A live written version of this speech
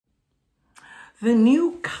The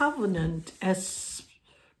new covenant, as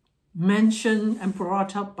mentioned and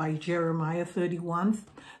brought up by Jeremiah 31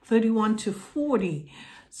 to 40.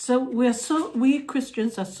 So we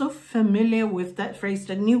Christians are so familiar with that phrase,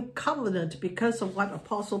 the new covenant, because of what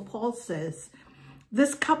Apostle Paul says.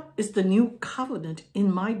 This cup is the new covenant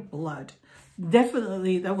in my blood.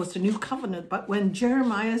 Definitely that was the new covenant. But when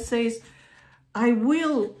Jeremiah says, I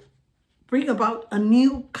will bring about a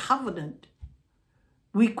new covenant,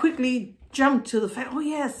 we quickly jump to the fact, oh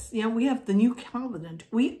yes, yeah, we have the new covenant.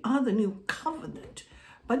 We are the new covenant.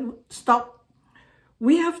 But stop.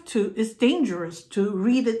 We have to, it's dangerous to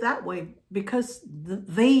read it that way because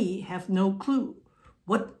they have no clue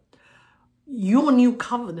what your new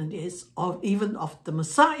covenant is, or even of the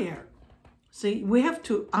Messiah. See, we have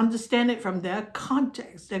to understand it from their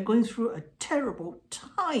context. They're going through a terrible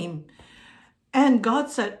time. And God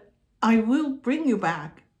said, I will bring you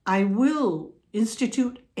back. I will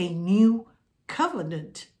institute a new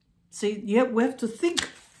covenant. See, yeah, we have to think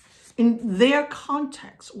in their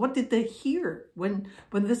context. What did they hear when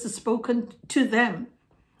this is spoken to them?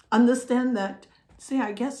 Understand that. See,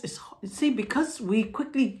 I guess because we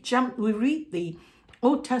quickly we read the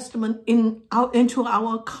Old Testament into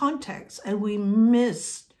our context, and we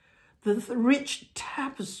miss the rich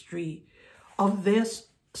tapestry of their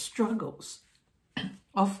struggles,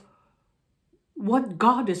 of what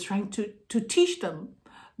God is trying to teach them.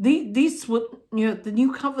 These would, the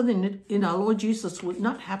new covenant in our Lord Jesus would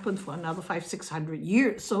not happen for another 500-600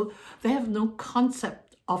 years. So they have no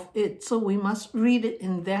concept of it. So we must read it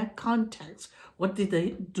in their context. What do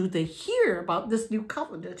they hear about this new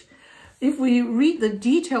covenant? If we read the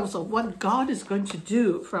details of what God is going to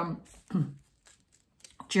do from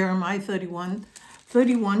Jeremiah 31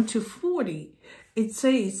 to 40, it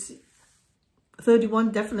says,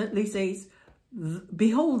 31 definitely says,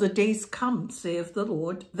 behold, the days come, saith the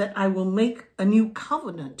Lord, that I will make a new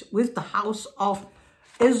covenant with the house of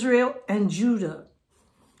Israel and Judah.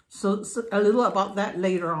 So a little about that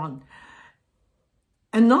later on.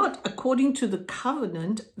 And not according to the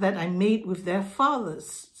covenant that I made with their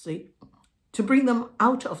fathers, see, to bring them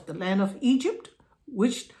out of the land of Egypt,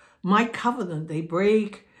 which my covenant they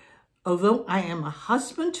break, although I am a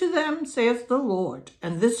husband to them, saith the Lord.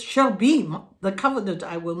 And this shall be the covenant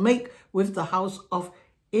I will make with the house of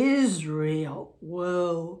Israel.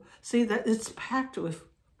 Whoa. See, that it's packed with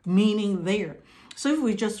meaning there. So if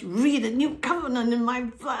we just read a new covenant in my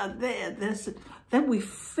blood, then we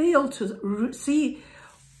fail to see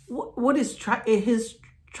what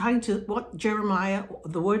Jeremiah,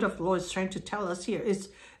 the word of the Lord, is trying to tell us here. Is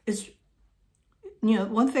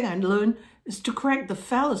one thing I learned is to correct the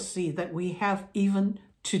fallacy that we have even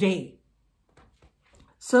today.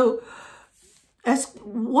 So, as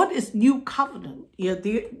what is new covenant?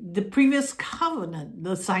 The previous covenant,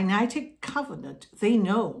 the Sinaitic covenant, they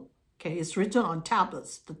know. Okay, it's written on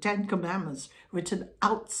tablets, the 10 Commandments written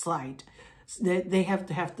outside. They have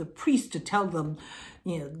to have the priest to tell them,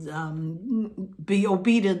 be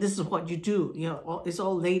obedient. This is what you do. It's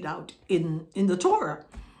all laid out in the Torah.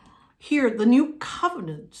 Here, the new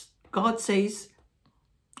covenant, God says,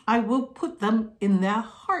 I will put them in their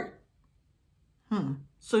heart.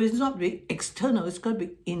 So it's not be external, it's going to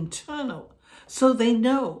be internal. So they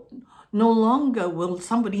know. No longer will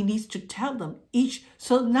somebody needs to tell them each.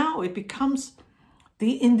 So now it becomes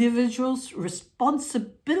the individual's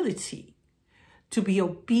responsibility to be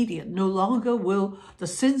obedient. No longer will the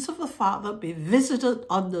sins of the father be visited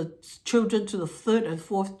on the children to the 3rd and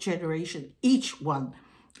 4th generation. Each one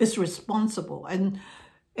is responsible. And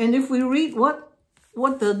if we read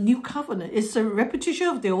what the new covenant is, a repetition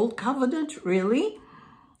of the old covenant, really,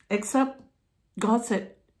 except God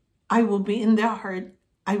said, I will be in their heart.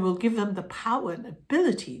 I will give them the power and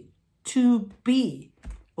ability to be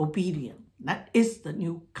obedient. That is the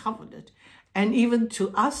new covenant. And even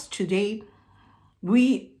to us today,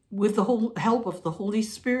 we, with the whole help of the Holy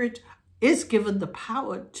Spirit, is given the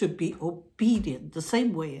power to be obedient the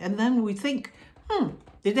same way. And then we think,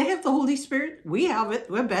 did they have the Holy Spirit? We have it.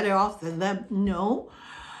 We're better off than them. No.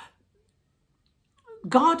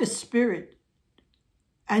 God is spirit.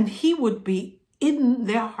 And he would be in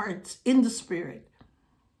their hearts, in the spirit.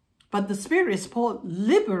 But the Spirit is poured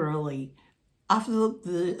liberally after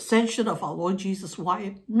the ascension of our Lord Jesus.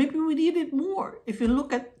 Why? Maybe we need it more. If you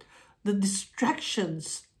look at the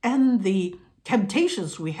distractions and the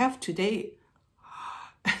temptations we have today,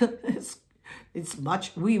 it's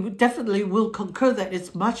much, we definitely will concur that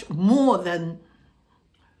it's much more than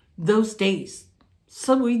those days.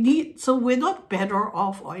 So we're not better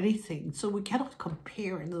off or anything. So we cannot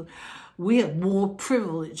compare. And we are more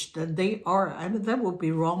privileged than they are. I mean, that would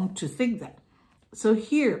be wrong to think that. So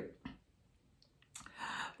here,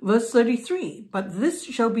 Verse 33, but this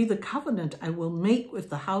shall be the covenant I will make with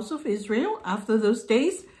the house of Israel after those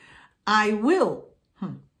days. I will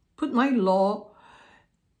put my law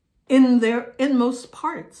in their inmost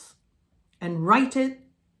parts and write it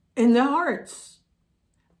in their hearts.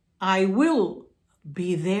 I will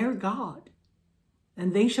be their God,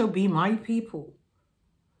 and they shall be my people.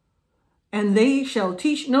 And they shall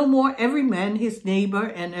teach no more every man his neighbor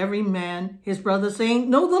and every man his brother, saying,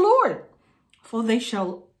 Know the Lord. For they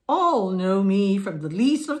shall all know me, from the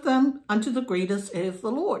least of them unto the greatest, saith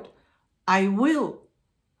the Lord. I will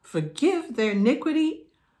forgive their iniquity.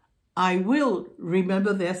 I will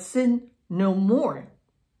remember their sin no more.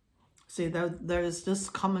 See, there is this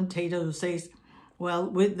commentator who says, well,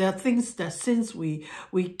 there are things that sins we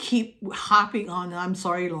keep harping on. I'm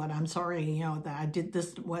sorry, Lord, I'm sorry, that I did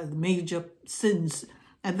this, major sins.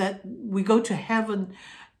 And that we go to heaven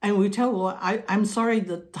and we tell Lord, I'm sorry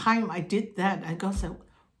the time I did that. And God said,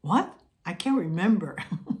 what? I can't remember.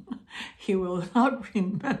 He will not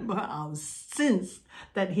remember our sins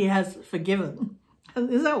that he has forgiven.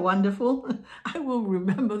 Is that wonderful? I will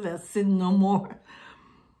remember that sin no more.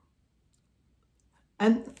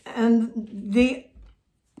 And the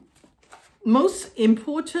most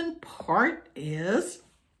important part is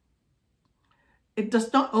it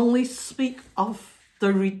does not only speak of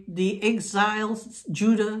the exiles,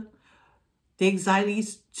 Judah, the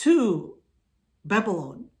exilees to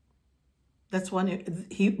Babylon. That's one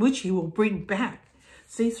which he will bring back.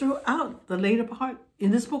 See, throughout the later part, in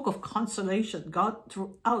this book of consolation, God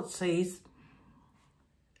throughout says,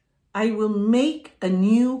 I will make a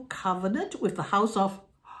new covenant with the house of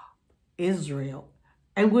Israel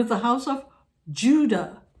and with the house of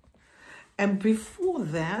Judah. And before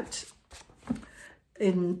that,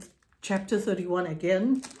 in chapter 31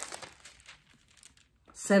 again,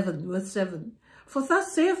 verse 7. For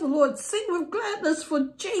thus saith the Lord, sing with gladness for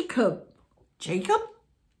Jacob. Jacob?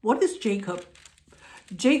 What is Jacob?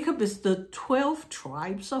 Jacob is the 12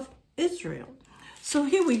 tribes of Israel. So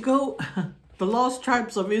here we go, the lost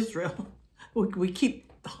tribes of Israel. We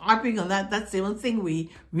keep harping on that. That's the only thing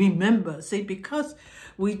we remember. See, because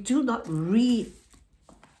we do not read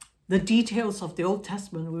the details of the Old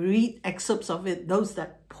Testament, we read excerpts of it, those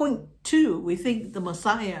that point to, we think, the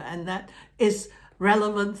Messiah, and that is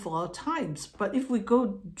relevant for our times. But if we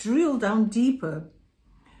go drill down deeper,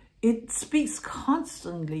 it speaks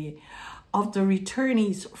constantly of the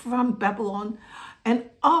returnees from Babylon and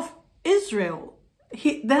of Israel.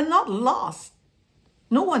 They're not lost.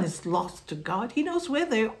 No one is lost to God. He knows where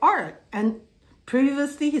they are. And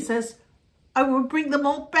previously he says, I will bring them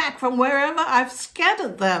all back from wherever I've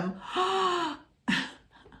scattered them.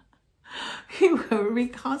 He will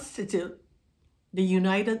reconstitute the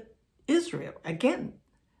united Israel again.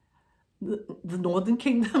 The northern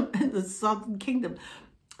kingdom and the southern kingdom.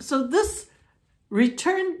 So this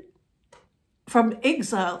return from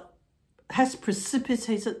exile has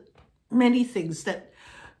precipitated many things that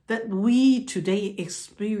we today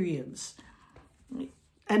experience.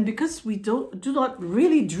 And because we do not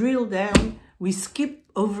really drill down, we skip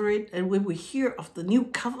over it. And when we hear of the new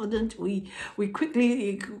covenant, we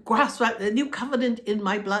quickly grasp at the new covenant in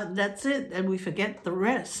my blood. That's it. And we forget the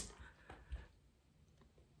rest.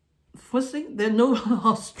 First thing, there are no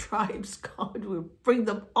lost tribes. God will bring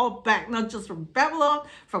them all back, not just from Babylon,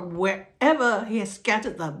 from wherever he has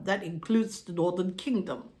scattered them. That includes the northern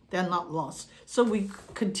kingdom. They're not lost. So we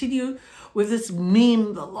continue with this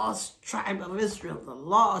meme, the lost tribe of Israel, the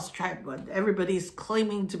lost tribe, but everybody's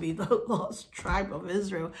claiming to be the lost tribe of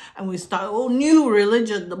Israel. And we start a whole new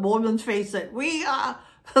religion, the Mormon faith, that we are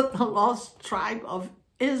the lost tribe of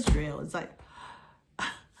Israel. It's like,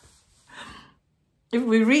 if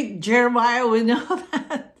we read Jeremiah, we know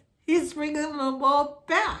that he's bringing them all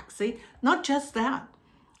back. See, not just that.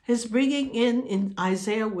 He's bringing in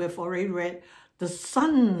Isaiah, we've already read, the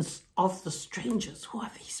sons of the strangers. Who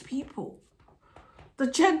are these people? The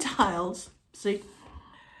Gentiles, see.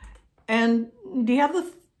 And the other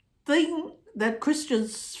thing that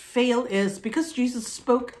Christians fail is, because Jesus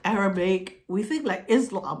spoke Aramaic, we think like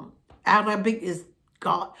Islam. Arabic is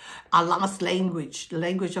God, Allah's language, the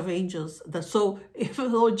language of angels. So if the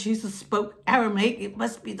Lord Jesus spoke Aramaic, it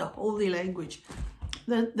must be the holy language.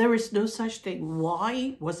 There is no such thing.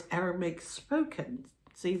 Why was Aramaic spoken?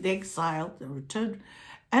 See, the exile, the return,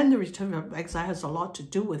 and the return of exile has a lot to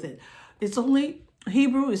do with it.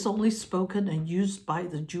 Hebrew is only spoken and used by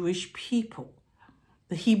the Jewish people,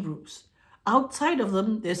 the Hebrews. Outside of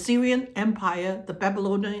them, the Assyrian Empire, the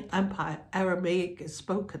Babylonian Empire, Aramaic is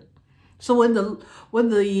spoken. So when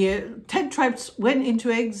the 10 tribes went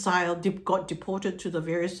into exile, got deported to the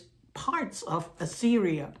various parts of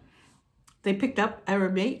Assyria, they picked up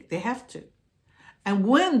Aramaic. They have to. And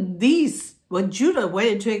when Judah went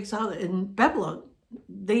into exile in Babylon,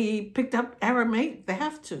 they picked up Aramaic. They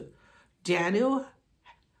have to. Daniel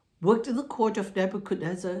worked in the court of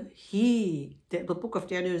Nebuchadnezzar. The book of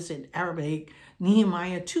Daniel is in Aramaic.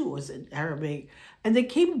 Nehemiah too was in Aramaic. And they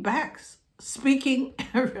came back speaking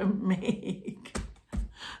Aramaic.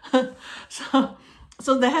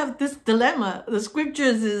 So they have this dilemma. The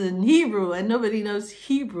scriptures is in Hebrew and nobody knows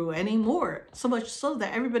Hebrew anymore. So much so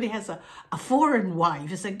that everybody has a foreign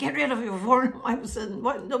wife. It's like, get rid of your foreign wives, and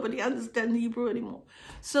what? Nobody understands Hebrew anymore.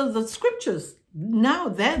 So the scriptures now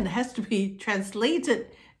then has to be translated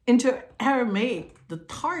into Aramaic, the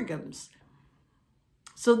Targums.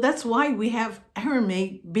 So that's why we have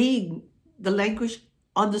Aramaic being the language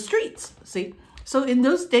on the streets, see? So in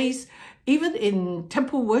those days, even in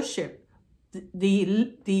temple worship,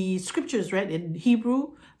 the scripture is read in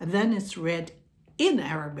Hebrew, and then it's read in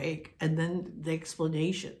Aramaic, and then the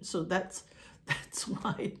explanation. So that's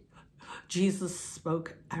why Jesus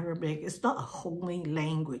spoke Aramaic. It's not a holy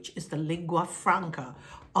language. It's the lingua franca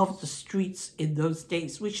of the streets in those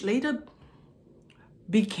days, which later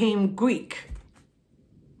became Greek.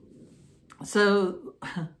 So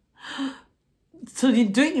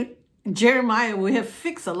in doing Jeremiah, we have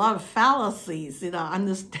fixed a lot of fallacies in our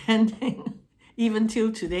understanding, even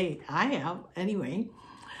till today. I have, anyway.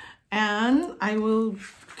 And I will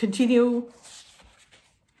continue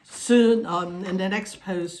soon in the next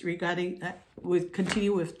post regarding that. We'll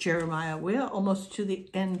continue with Jeremiah. We are almost to the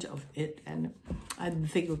end of it, and I didn't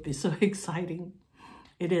think it would be so exciting.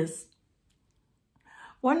 It is.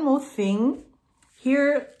 One more thing.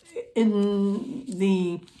 Here in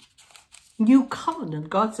the New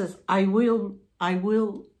Covenant, God says, I will, I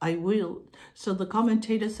will, I will. So the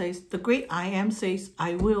commentator says, the great I Am says,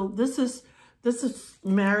 I will. This is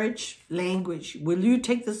marriage language. Will you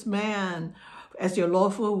take this man as your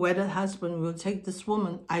lawful wedded husband? Will take this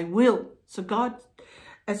woman? I will. So God,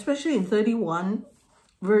 especially in 31,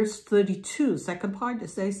 verse 32, second part, it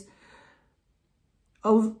says,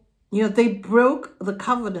 oh, they broke the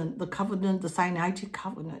covenant, the Sinaitic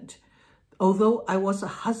covenant, although I was a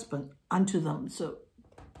husband unto them. So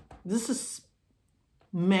this is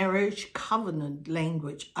marriage covenant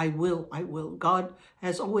language. I will, I will. God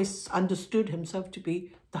has always understood himself to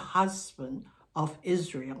be the husband of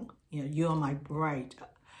Israel. You are my bride.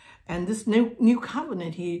 And this new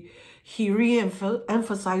covenant, he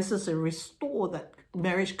re-emphasizes and restores that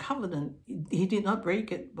marriage covenant. He did not break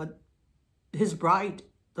it, but his bride,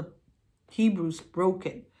 the Hebrews, broke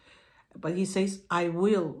it. But he says, I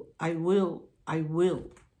will, I will, I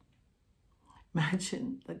will.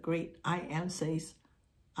 Imagine the great I Am says,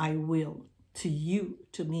 I will, to you,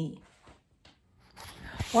 to me.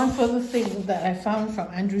 One further thing that I found from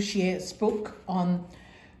Andrew Shear's book on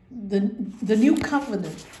the new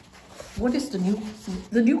covenant. What is the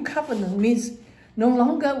new covenant? Means no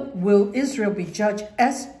longer will Israel be judged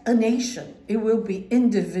as a nation. It will be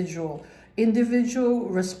individual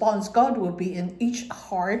response. God will be in each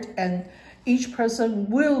heart, and each person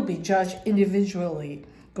will be judged individually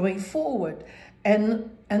going forward. And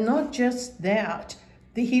not just that,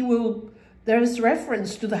 there is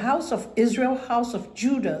reference to the house of Israel, house of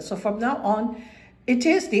Judah. So from now on, it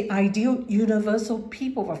is the ideal universal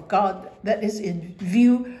people of God that is in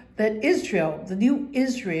view, that Israel, the new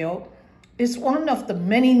Israel, is one of the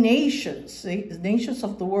many nations, the nations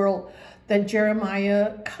of the world, that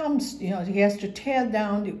Jeremiah comes, he has to tear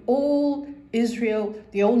down the old Israel,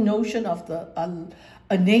 the old notion of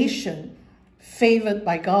a nation favored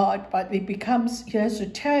by God, but he has to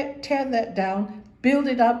tear that down, build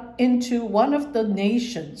it up into one of the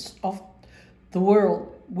nations of the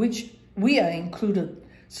world, which we are included.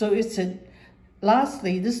 So it's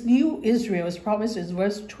lastly, this new Israel is promised in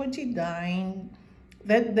verse 29,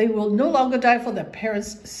 that they will no longer die for their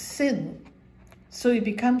parents' sin. So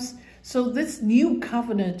this new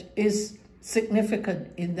covenant is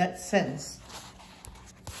significant in that sense.